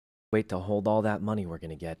wait to hold all that money we're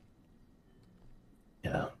gonna get.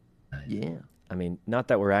 Yeah. Yeah. I mean, not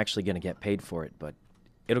that we're actually gonna get paid for it, but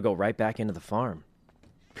it'll go right back into the farm.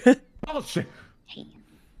 Oh shit. Hey,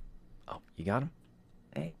 Oh, you got him?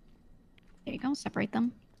 there you go. Separate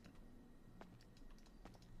them.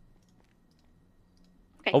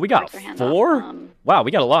 Okay, Oh, we got break their hand 4? off. Wow,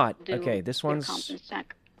 we got a lot. Do Okay, this your one's... confidence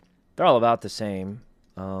check. They're all about the same.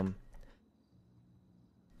 All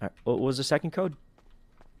right, what was the second code?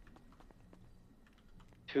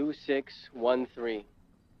 2613.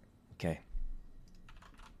 Okay.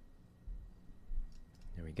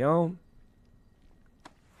 There we go.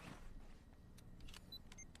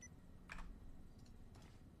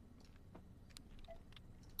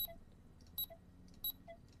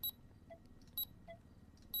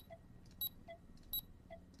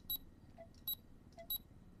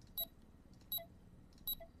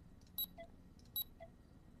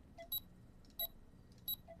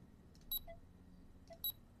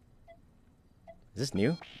 Is this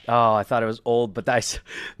new? Oh, I thought it was old, but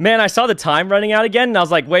man, I saw the time running out again, and I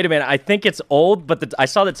was like, wait a minute, I think it's old, but I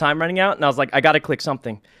saw the time running out, and I was like, I gotta click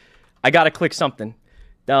something. I gotta click something.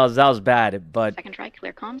 That was bad, but... Second try,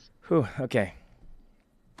 clear comms. Whew, okay.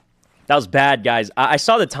 That was bad, guys. I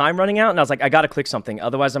saw the time running out, and I was like, I gotta click something,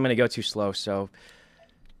 otherwise I'm gonna go too slow, so...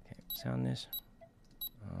 Okay, sound this.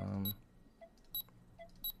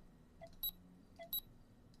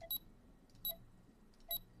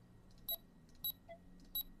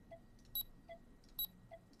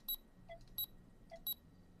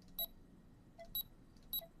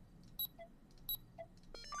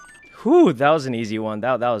 Whew, that was an easy one.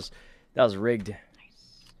 That was rigged.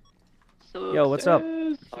 So, Yo, what's up?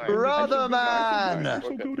 Brother man!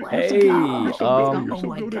 Hey, oh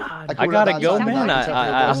my God. I gotta go, man.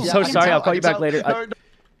 I'm so sorry. I'll call you back later.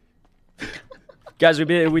 Guys,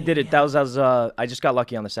 we did it. That was I just got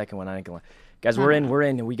lucky on the second one. I ain't gonna lie. Guys, we're in.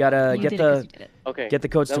 We gotta get the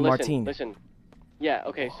codes to Martine. Listen. Yeah,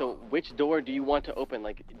 okay, so which door do you want to open?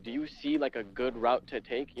 Like, do you see, like, a good route to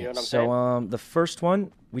take? You know what I'm saying? So, the first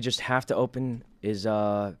one we just have to open is,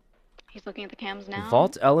 he's looking at the cams now.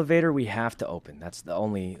 vault elevator we have to open. That's the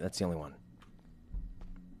only one.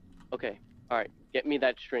 Okay, alright. Get me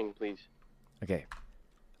that string, please. Okay.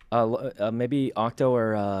 Maybe Octo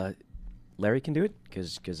or, Larry can do it?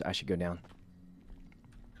 Because I should go down.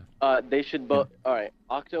 They should both... Alright,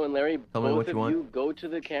 Octo and Larry, Tell me both what of you want. you go to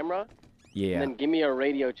the camera. Yeah. And then give me a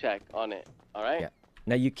radio check on it, alright? Yeah.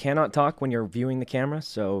 Now, you cannot talk when you're viewing the camera,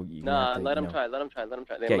 so... Nah, let them try.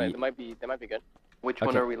 They might be good. Which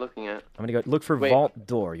one are we looking at? I'm gonna go look for vault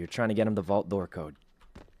door. You're trying to get him the vault door code.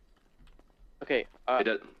 Okay, I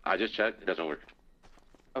just checked. It doesn't work.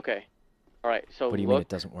 okay. Alright, so What do you mean it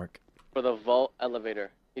doesn't work? for the vault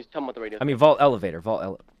elevator. He's talking about the radio. I mean, vault elevator.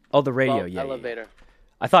 Oh, the radio, vault yeah. elevator.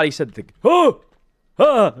 I thought he said the... Oh!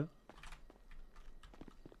 Ah!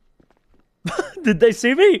 Did they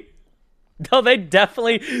see me? No, they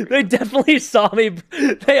definitely saw me.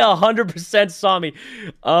 They 100% saw me.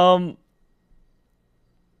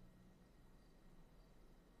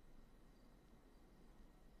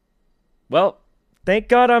 Well, thank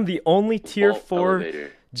God I'm the only tier 4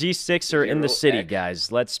 G6er in the city,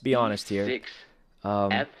 guys. Let's be honest here. Six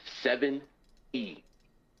F7E.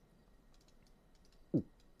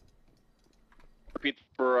 Repeat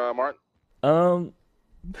for Martin.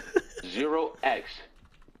 0X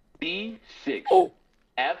B6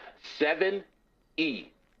 F7E.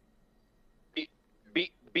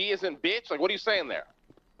 B is in bitch? Like, what are you saying there?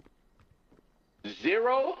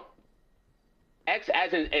 0 X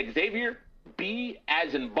as in Xavier, B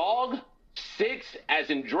as in Bog, 6 as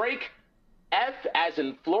in Drake, F as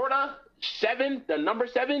in Florida, 7, the number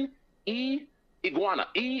 7, E, iguana,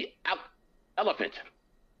 elephant.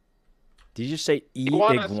 Did you just say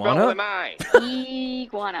Iguana? Spelled with an iguana? I.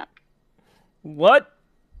 Iguana. What?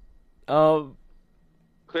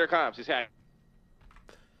 Clear comms. He's hacked.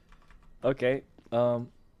 Okay. Let's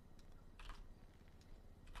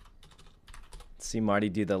see Marty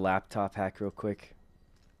do the laptop hack real quick.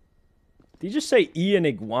 Did you just say E and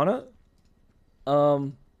iguana?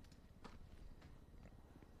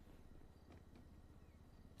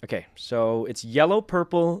 Okay, so it's yellow,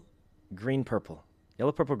 purple, green, purple.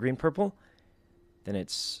 Yellow, purple, green, purple. Then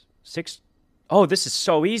it's 6. Oh, this is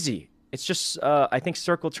so easy. It's just, I think,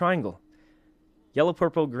 circle, triangle. Yellow,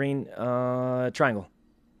 purple, green, triangle.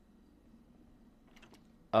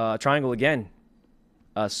 Triangle again.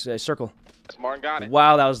 Circle. Martin got it.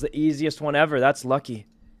 Wow, that was the easiest one ever. That's lucky.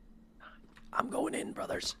 I'm going in,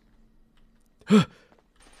 brothers. Oh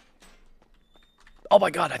my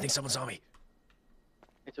God, I think someone saw me.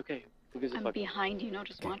 It's okay. Who gives a I'm fuck? behind you, no,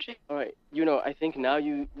 just watch it. All right, you know, I think now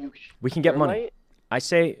you We can get money. thermite? I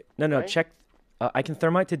say, no, Right? check. I can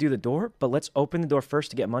thermite to do the door, but let's open the door first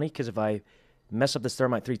to get money, because if I mess up this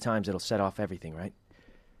thermite 3 times, it'll set off everything, right?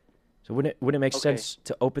 So wouldn't it make Okay. sense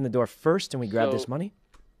to open the door first and we grab this So- money?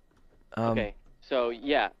 Okay, so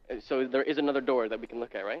yeah, so there is another door that we can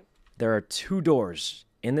look at, right? There are 2 doors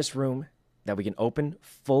in this room that we can open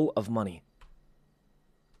full of money.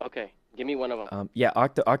 Okay, give me one of them. Yeah,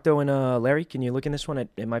 Octo and Larry, can you look in this one?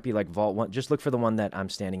 It might be like Vault 1. Just look for the one that I'm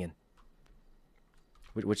standing in.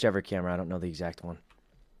 Whichever camera, I don't know the exact one.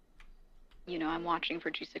 You know, I'm watching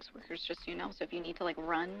for G6 workers, just so you know. So if you need to like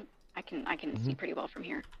run, I can see pretty well from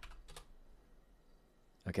here.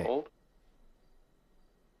 Okay. Oh,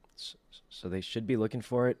 So they should be looking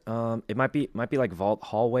for it. It might be like Vault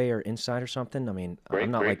hallway or inside or something. I mean,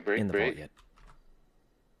 I'm not like in the vault yet.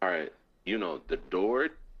 all right. You know the door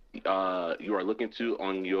you are looking to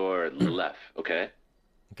on your left. Okay.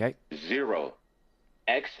 Okay.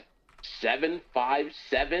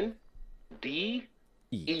 0x757 D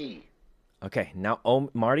E. Okay. Now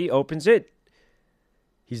Marty opens it.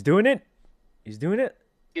 He's doing it. He's doing it.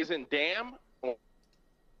 Isn't damn?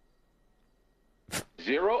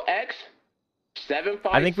 0x757.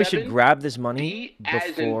 I think we should grab this money D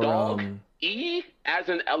as in before. dog. E as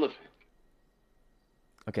in elephant.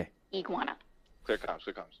 Okay. Iguana. Clear comms,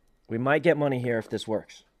 clear comms. We might get money here if this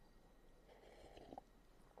works.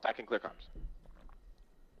 I can clear comms.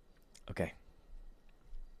 Okay.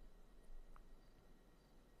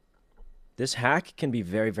 This hack can be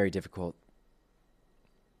very, very difficult.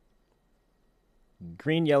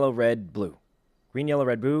 Green, yellow, red, blue. Green, yellow,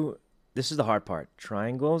 red, blue. This is the hard part.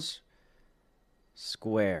 Triangles,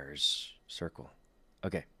 squares, circle.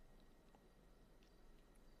 Okay.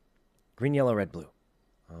 Green, yellow, red, blue.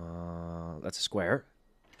 That's a square.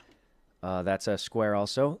 That's a square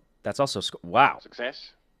also. That's also wow.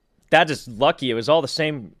 Success. That is lucky. It was all the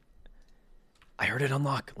same. I heard it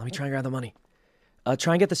unlock. Let me try and grab the money.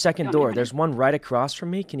 Try and get the second door. There's one right across from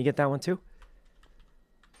me. Can you get that one too?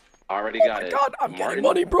 Already Oh got my it. God, I'm Martin. getting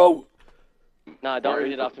money, bro. Nah, don't Martin,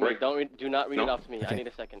 read it off to me. break. Do not read it No? off to me. I Okay. need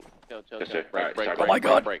a second. Chill. Yes, sir. Break, Alright, break, start break, Oh my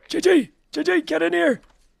God. break. JJ, get in here.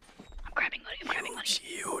 I'm grabbing money. I'm grabbing money.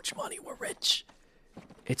 Huge money. We're rich.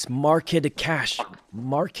 It's market cash.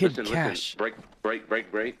 Market Listen, cash. break.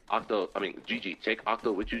 Octo, Gigi, take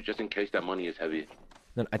Octo with you just in case that money is heavy.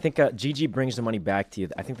 No, I think Gigi brings the money back to you.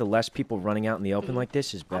 I think the less people running out in the open like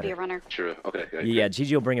this is I'll be a better. runner. Sure. Okay. Yeah,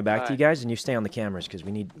 Gigi will bring it back to you Alright. guys, and you stay on the cameras because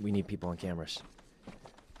we need people on cameras.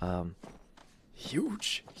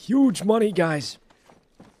 Huge money, guys.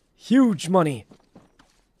 Huge money.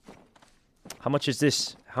 How much is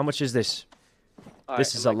this? How much is this? All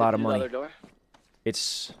This right, is am a I lot good of to the money. other door?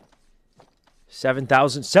 It's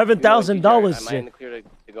 $7,000. Am I in the clear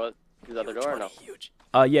to go through the other door or no? Huge.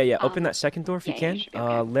 Yeah. Open that second door if you yeah, can. you should be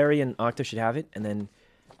okay. Larry and Octo should have it, and then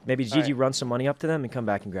maybe Gigi Alright. run some money up to them and come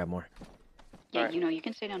back and grab more. Yeah, Alright. you know, you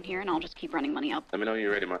can stay down here and I'll just keep running money up. Let me know when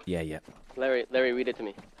you're ready, Mark. Yeah. Larry, read it to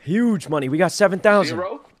me. Huge money. We got 7,000.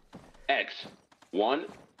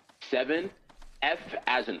 0x17 F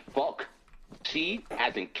as in fuck, C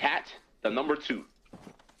as in cat, the number 2.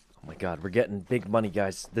 Oh my God, we're getting big money,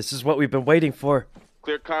 guys. This is what we've been waiting for.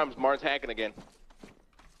 Clear comms. Martin's hacking again.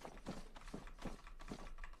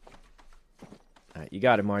 All right, you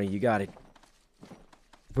got it, Marty. You got it.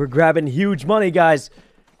 We're grabbing huge money, guys.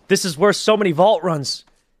 This is worth so many vault runs.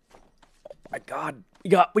 Oh my God, we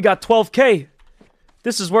got 12K.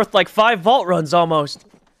 This is worth like 5 vault runs almost.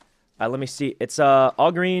 All right, let me see. It's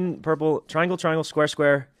all green, purple, triangle,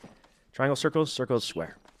 square, triangle, circle,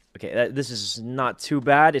 square. Okay, this is not too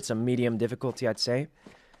bad. It's a medium difficulty, I'd say.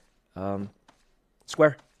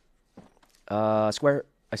 Square. Square.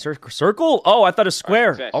 Circle? Oh, I thought a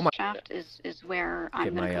square. success. Oh my. Shaft is where Okay,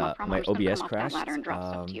 I'm gonna come up from. my I'm just gonna OBS come up crashed. that ladder and drop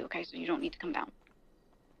stuff to you, okay? So you don't need to come down.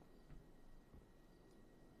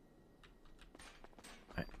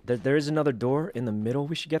 There is another door in the middle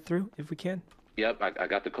we should get through if we can. Yep, I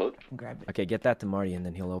got the code. Grab it. Okay, get that to Marty and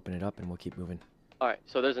then he'll open it up and we'll keep moving. All right,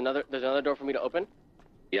 so there's another door for me to open.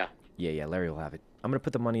 Yeah. Yeah, Larry will have it. I'm gonna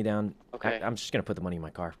put the money down. Okay. I'm just gonna put the money in my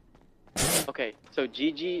car. Okay, so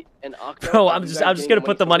Gigi and Octo. Bro, are I'm you just guys gonna getting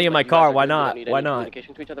put the money in my you guys car. are Why good? We don't not? need Why any not?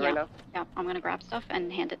 communication to each other right now. Yeah, I'm gonna grab stuff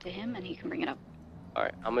and hand it to him and he can bring it up. All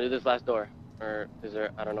right, I'm gonna do this last door. Or is there?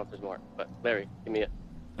 I don't know if there's more. But Larry, give me it.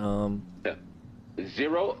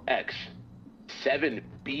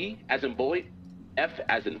 0x7B as in boy, F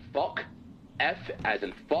as in fuck,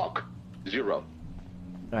 0. All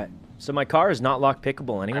right. So my car is not lock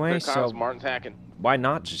pickable anyway, Clear so comms. Martin's hacking. why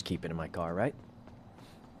not just keep it in my car, right?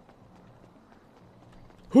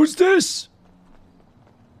 Who's this?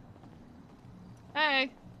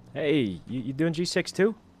 Hey. Hey, you doing G6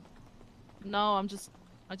 too? No,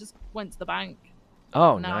 I just went to the bank.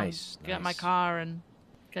 Oh, Now nice. I'm getting my Nice. car and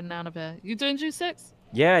getting out of here. You doing G6?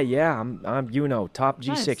 Yeah, I'm Yuno, top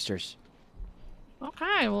Nice. G6ers.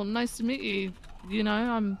 Okay, well, nice to meet you. You know,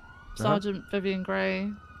 I'm Sergeant Vivian Gray.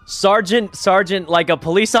 Sergeant, like a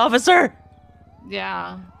police officer?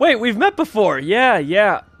 Yeah. Wait, we've met before. Yeah.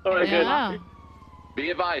 All right, good. Yeah. Be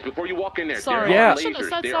advised before you walk in there. Sorry, there Yeah. are I shouldn't have lasers.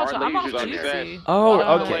 said There are Sergeant. I'm off lasers in there. duty. Oh,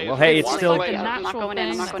 But, okay. Well, hey, it's it's still like a I'm not natural going in. I'm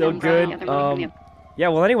thing. not still going in. good. The other one, yeah. Yeah.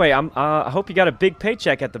 Well, anyway, I hope you got a big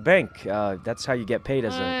paycheck at the bank. That's how you get paid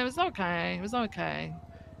as It a. was okay. It was okay.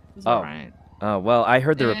 It was Oh. alright. Well, I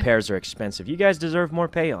heard the Eh. repairs are expensive. You guys deserve more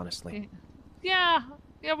pay, honestly. Yeah,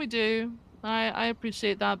 we do. I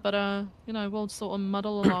appreciate that, but you know, we'll sort of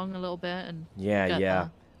muddle along a little bit and Yeah. get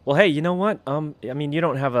there. Well, hey, you know what? I mean, you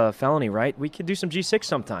don't have a felony, right? We could do some G6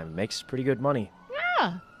 sometime. Makes pretty good money.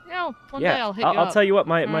 Yeah, one Yeah. day I'll hit you I'll up. tell you what.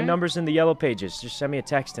 My Alright? number's in the yellow pages. Just send me a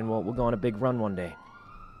text and we'll go on a big run one day.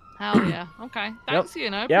 Hell yeah. Okay. Thanks, you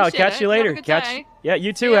know. Yeah, I'll Appreciate catch you it. Have a later. good day. Yeah, you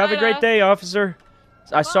See too. you Have a great later. day, officer.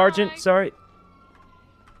 Sergeant, Bye. sorry.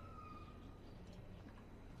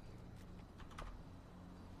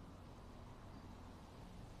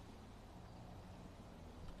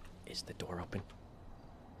 Is the door open?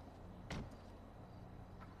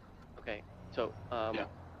 Okay. So, Yeah.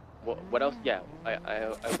 what else? Yeah, I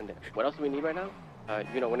opened it. What else do we need right now?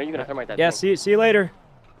 You know, when are you gonna thermite that? Yeah, thing? see you later.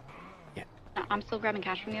 I'm still grabbing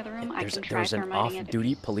cash from the other room. I There's can try there's an thermiting it if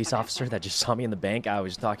off-duty it's- police okay. officer that just saw me in the bank. I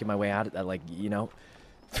was talking my way out of that, like, you know.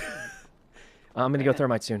 I'm gonna go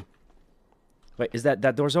thermite soon. Wait, is that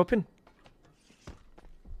door's open?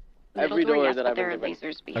 Middle Every door, door yes, that but I've there are been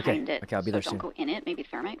lasers behind it. okay, I'll be so there don't soon. go in it. Maybe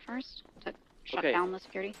thermite first to shut Okay. down the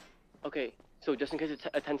security. Okay. So just in case it's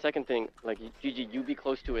a 10-second thing, like Gigi, you be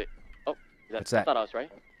close to it. Oh, What's that? That's not us,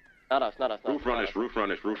 right? Not us. Not Roof runners, us. roof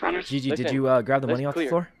runners, roof runners. Gigi, did Listen, you grab the let's money off the clear.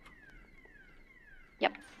 floor?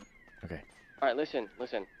 Yep. Okay. All right, listen.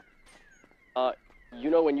 You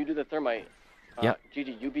know when you do the thermite. Yep.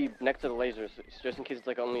 Gigi, you be next to the lasers, just in case it's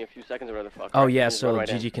like only a few seconds or whatever the fuck. Oh right? yeah, Just run so right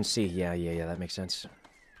in. Gigi can see. Yeah, that makes sense.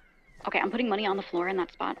 Okay, I'm putting money on the floor in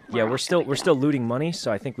that spot. Yeah, where we're Oscar still picked it up. looting money,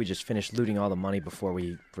 so I think we just finished looting all the money before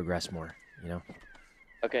we progress more. You know.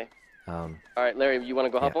 Okay. Um, All right, Larry, you want to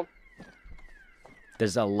go hop Yeah. on?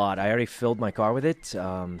 There's a lot. I already filled my car with it.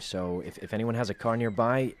 So if anyone has a car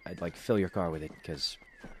nearby, I'd like fill your car with it, cause.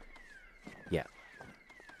 Yeah.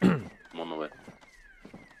 I'm on my way.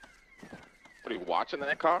 What are you watching in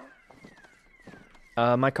that car?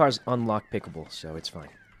 My car's unlock pickable, so it's fine.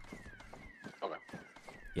 Okay.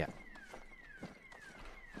 Yeah.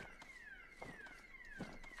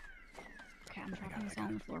 Okay, I'm dropping this all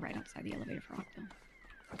on the floor right outside the elevator for Octo.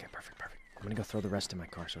 Okay, perfect. I'm gonna go throw the rest in my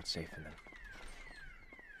car so it's safe, and then.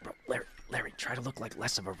 Bro, Larry, try to look like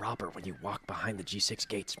less of a robber when you walk behind the G6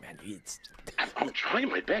 gates, man. I'm trying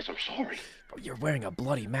my best. I'm sorry. Bro, you're wearing a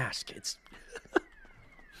bloody mask. It's.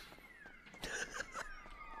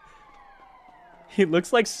 He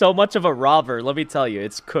looks like so much of a robber. Let me tell you,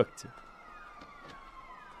 it's cooked.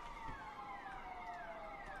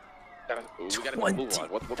 We gotta move on.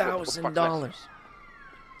 What the fuck's next? $20,000.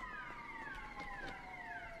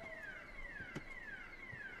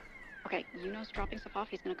 Okay, Yuno's dropping stuff off.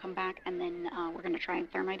 He's gonna come back, and then we're gonna try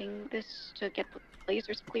thermiting this to get the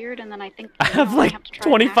lasers cleared, and then I think I have Yuno like have to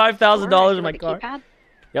try and hack the $25,000 door in my with the car. keypad.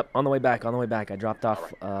 Yep, on the way back. I dropped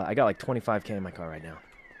off. I got like 25K in my car right now.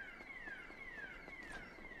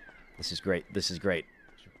 This is great.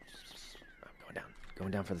 I'm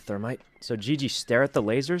going down for the thermite. So Gigi, stare at the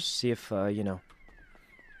lasers. See if you know.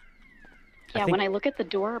 Yeah, think- when I look at the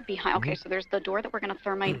door behind, okay, so there's the door that we're gonna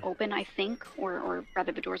thermite open, I think, or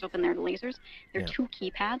rather the door's open there, the lasers. There are Yeah. 2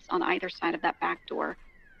 keypads on either side of that back door.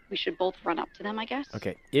 We should both run up to them, I guess.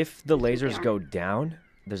 Okay, if the Let's see what lasers they go down,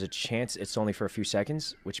 there's a chance it's only for a few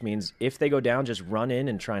seconds, which means if they go down, just run in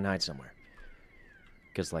and try and hide somewhere.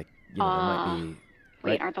 Because, like, you know, there might be.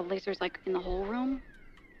 Wait, Right? are the lasers like in the whole room?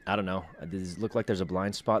 I don't know. Does it look like there's a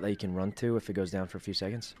blind spot that you can run to if it goes down for a few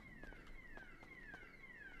seconds?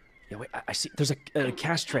 Yeah, wait, I see. There's a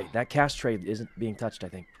cash tray. That cash tray isn't being touched, I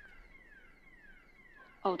think.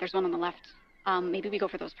 Oh, there's one on the left. Maybe we go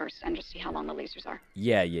for those first and just see how long the lasers are.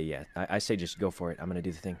 Yeah. I say just go for it. I'm gonna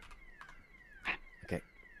do the thing. Okay.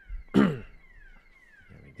 There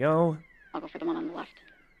we go. I'll go for the one on the left.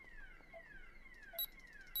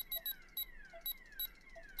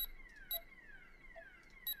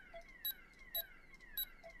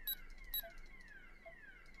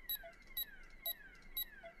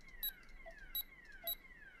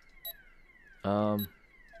 Um.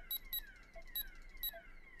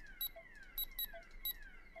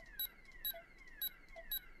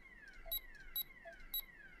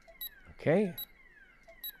 Okay.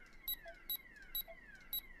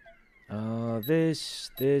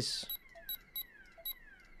 This.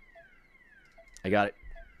 I got it.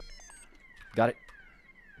 Got it.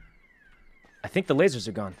 I think the lasers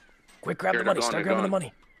are gone. Quick, grab the money. Start grabbing the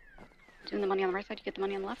money. Doing the money on the right side, you get the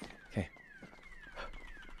money on the left. Okay.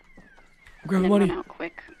 Grab the And then money. run out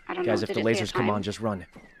quick. I don't Guys, know. if Did the it say a lasers come time? on, just run.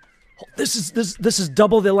 Oh, this is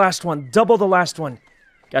double the last one. Double the last one.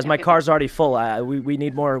 Guys, my car's already full. We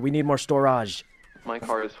need more. We need more storage. My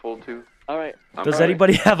car is full too. All right. Does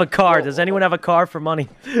anybody have a car? Does anyone have a car for money?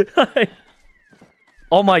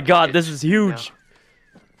 Oh my God, this is huge.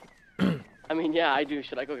 I mean, yeah, I do.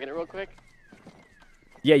 Should I go get it real quick?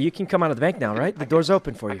 Yeah, you can come out of the bank now, right? The door's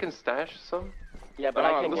open for I you. can stash some. Yeah, but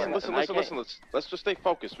I can't listen. Let's just stay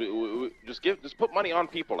focused. We just put money on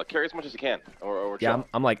people. Like carry as much as you can, or Yeah,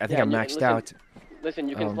 I'm like, I think Yeah, I'm you- maxed listen, out. Listen,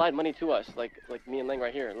 you can slide money to us, like me and Ling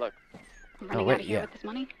right here. Look. I'm running wait, out of here yeah. with this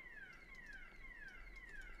money.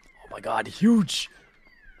 Oh my God, huge.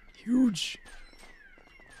 Huge.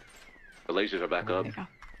 The lasers are back up. There you go.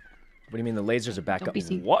 What do you mean the lasers are back Don't up? be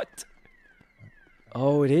seen. What?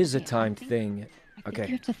 Oh, it is a Yeah, I timed think- thing. I think Okay.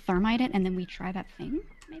 you have to thermite it and then we try that thing,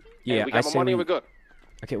 maybe? Yeah, we I got more say money. we... We're good.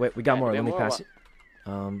 Okay, wait, we got Yeah, more. we Let have me more pass or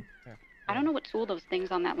it. I don't know what tool those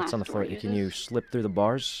things on that last It's on the floor. door Can you uses. slip through the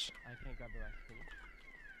bars? I can't grab the rest. Can you?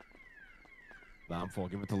 Nah, I'm full.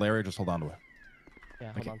 Give it to Larry. Just hold on to it. Yeah,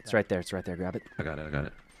 hold Okay, on to it's that. right there. It's right there. Grab it. I got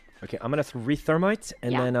it. Okay, I'm gonna re-thermite,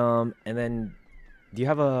 and Yeah. then, do you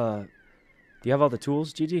have all the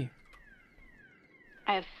tools, Gigi?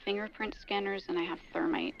 I have fingerprint scanners and I have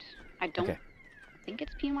thermite. I don't Okay. think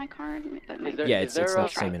it's PMI card, but it might there- be. Yeah, is it's there the a-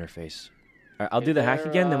 same interface. All right, I'll Is do the hack there,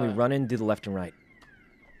 again, then we uh, run in, do the left and right.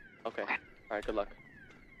 Okay. All right. Good luck.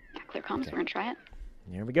 Yeah, clear comms. Okay. We're gonna try it.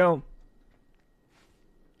 Here we go.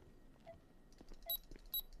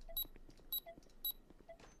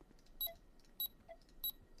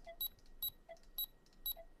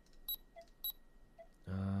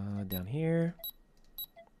 Down here.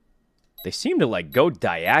 They seem to like go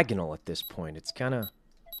diagonal at this point. It's kind of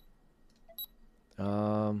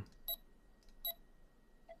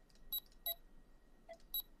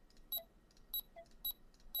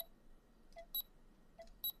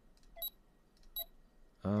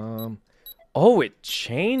oh, it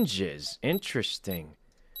changes. Interesting.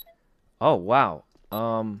 Oh, wow.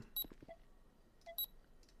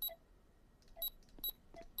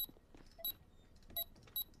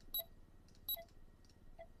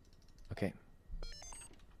 Okay.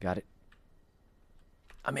 Got it.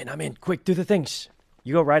 I'm in. Quick, do the things.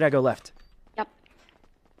 You go right, I go left. Yep.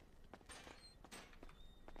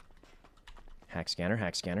 Hack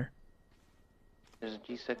scanner. There's a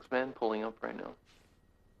G6 man pulling up right now.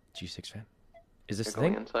 G6 fan. Is this They're the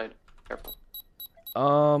going thing? inside. Careful.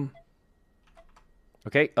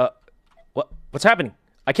 Okay, what's happening?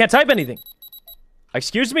 I can't type anything.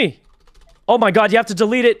 Excuse me. Oh my God, you have to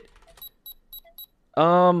delete it.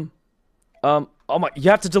 Oh my, you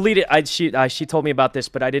have to delete it. She told me about this,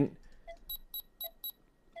 but I didn't.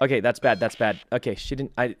 Okay, that's bad. Okay, she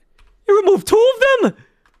didn't. You removed 2 of them.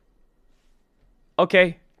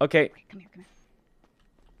 Okay. Come here.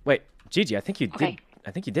 Wait, Gigi, I think you did. Okay.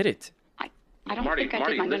 I think you did it. I don't Marty, think I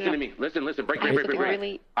Marty, did mine. No, listen no, to no. me. Listen. Break. Guys, they're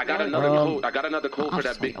really- I got really another good. code. I got another code I'll for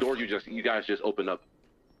just that big wait. door you guys just opened up.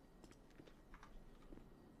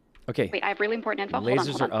 Okay. Wait, I have really important info. Lasers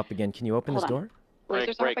Hold on. are up again. Can you open Hold this on. door?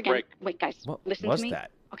 Lasers are up again. break. Wait, guys, What listen was to me.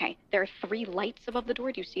 that? Okay, there are 3 lights above the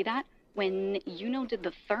door. Do you see that? When Yuno did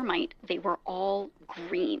the thermite, they were all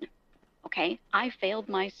green. Okay, I failed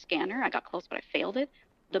my scanner. I got close, but I failed it.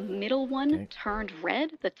 The middle one Okay. turned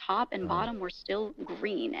red. The top and bottom were still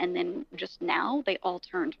green, and then just now they all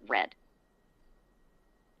turned red.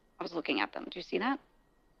 I was looking at them. Do you see that?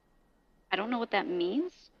 I don't know what that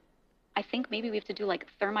means. I think maybe we have to do like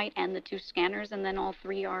thermite and the 2 scanners, and then all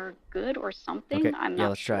 3 are good or something. Okay, I'm yeah, not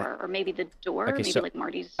let's try it. sure. Or maybe the door, Okay, maybe so like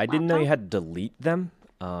Marty's. I didn't know you laptop. had to delete them.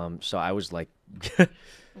 So I was like,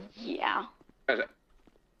 Yeah.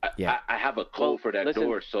 Yeah. I have a code for that listen,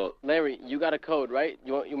 door, so Larry, you got a code, right?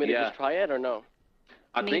 You want me to Yeah. just try it or no?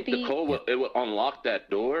 I think the Maybe- code will unlock that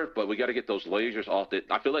door, but we got to get those lasers off it.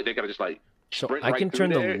 I feel like they got to just like so sprint I right can through turn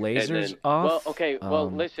the there, and lasers then- off. Well, okay. Well,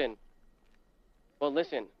 Um, listen. Well,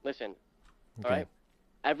 listen. Okay. All right.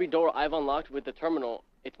 Every door I've unlocked with the terminal,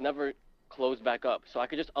 it's never closed back up. So I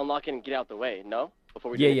could just unlock it and get out the way. No?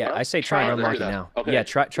 Before we do it, Yeah. no? I say try and Try it unlock it first. now. Okay. Yeah,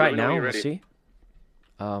 try Let it me know now. when And you're we'll see.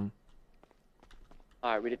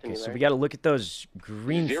 All right, read it to Okay, me, so Larry. we got to look at those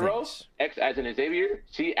green 0, things. X as in Xavier,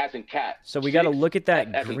 C as in cat. So we got to 6, look at that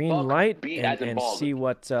F as in green fuck, light B as in and bald. see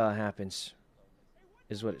what happens.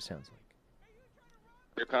 Is what it sounds like.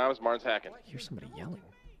 Here comes Martin's hacking. I hear somebody yelling.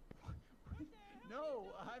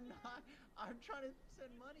 No, I'm not. I'm trying to send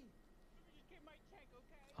money.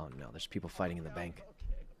 Oh no, there's people fighting in the bank.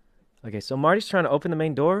 Okay, so Marty's trying to open the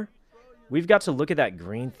main door. We've got to look at that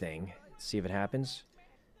green thing, see if it happens.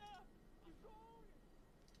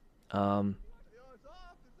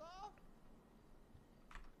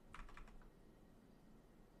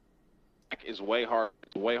 Is way hard.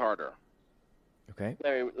 It's way harder. Okay.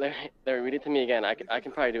 Larry, read it to me again. I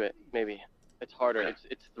can probably do it. Maybe it's harder.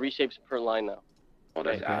 It's 3 shapes per line now. Oh,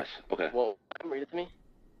 that's ass. Okay. Well, read it to me.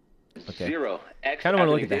 Okay. 0. X Kind of want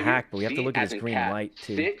to as look in at the Xavier, hack, but we have to C look at as this in green cat, light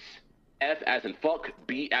too. 6. F as in fuck.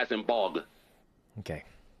 B as in bog. Okay.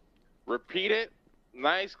 Repeat it.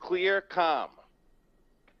 Nice, clear, calm.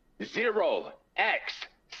 0. X.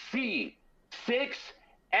 C. 6.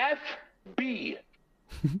 F. B.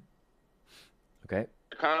 Okay.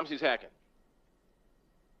 Comms, he's hacking.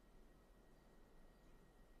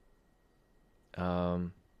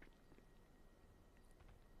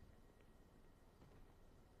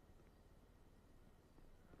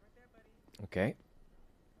 Okay.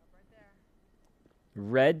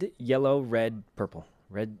 Red, yellow, red, purple.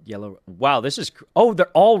 Red, yellow. Wow, this is... Oh, they're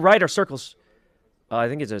all right are circles. I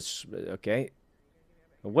think it's a... Okay.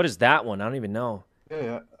 What is that one? I don't even know.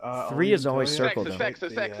 Yeah. 3 is always circle, though. Sex.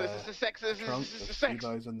 Trunk, there's 3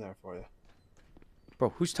 guys in there for you.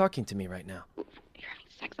 Bro, who's talking to me right now? You're having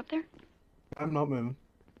sex up there? I'm not moving.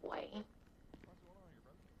 Why?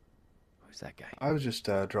 Who's that guy? I was just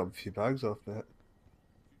dropping a few bags off, mate.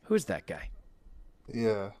 Who's that guy?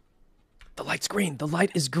 Yeah. The light's green. The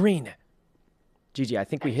light is green. Gigi, I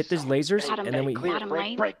think we hit these lasers, Bottom and then we... clear.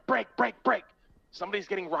 Break. Somebody's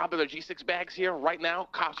getting robbed of their G6 bags here right now.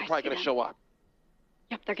 Cops are probably going to show up.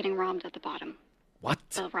 Yep, they're getting robbed at the bottom. What?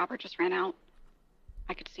 The robber just ran out.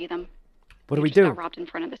 I could see them. What do They we just do? got robbed in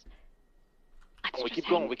front of this. We keep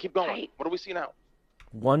going. Tight. What do we see now?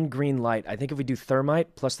 1 green light. I think if we do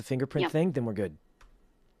thermite plus the fingerprint Yep. thing, then we're good.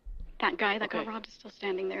 That guy that got robbed is still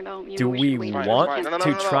standing there, though. You Do know, we should wait until want he gets-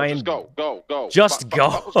 to try and... Just go. Just go.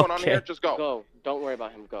 What's going on Okay. here? Just go. Go. Don't worry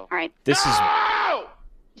about him. Go. All right. This is...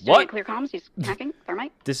 He's What? doing clear comms. He's hacking.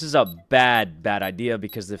 Thermite. This is a bad idea,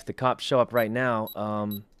 because if the cops show up right now,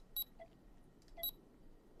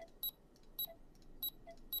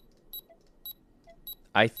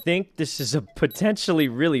 I think this is a potentially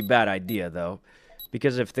really bad idea, though.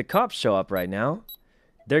 Because if the cops show up right now,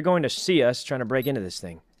 they're going to see us trying to break into this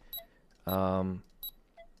thing. That one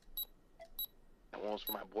was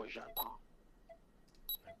for my boy Jean Paul.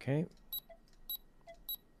 Okay.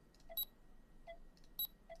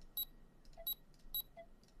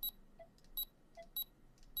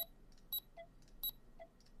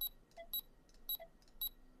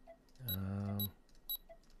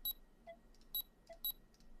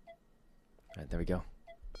 Alright, there we go.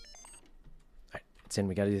 Alright, it's in.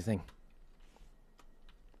 We gotta do the thing.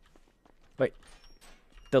 Wait.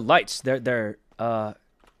 The lights, the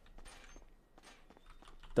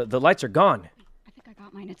lights are gone. I think I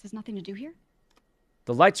got mine. It says nothing to do here.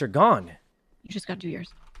 The lights are gone. You just got to do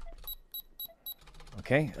yours.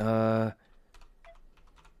 Okay,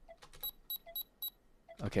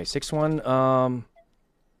 okay, 61,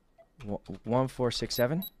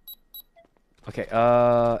 1467. Okay,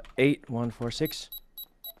 8146.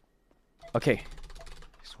 Okay.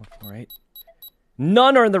 6148.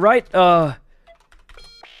 None are in the right,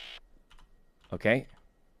 okay.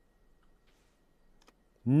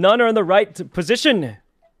 None are in the right position.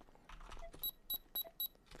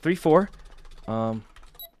 34.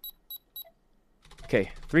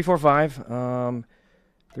 Okay, 345.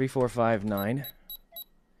 3459.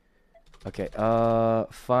 Okay,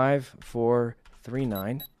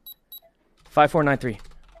 5439. 5493. The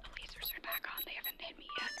lasers are back on. They haven't hit me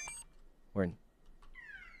yet. We're in.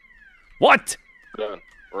 What? Done.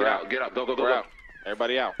 Get out. Get out. Go. We're out.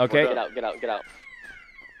 Everybody out. Okay. We're done. Get out.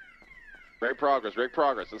 Great progress.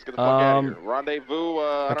 Let's get the fuck out of here. Rendezvous.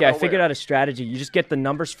 Okay, I figured out a strategy. You just get the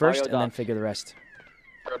numbers first and then Docks. figure the rest.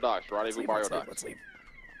 Mario Docks. Rendezvous Mario Docks. Let's leave.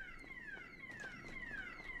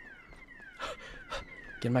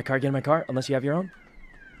 Get in my car, unless you have your own.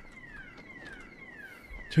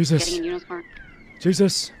 Jesus. Getting in Yuno's car.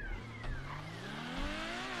 Jesus.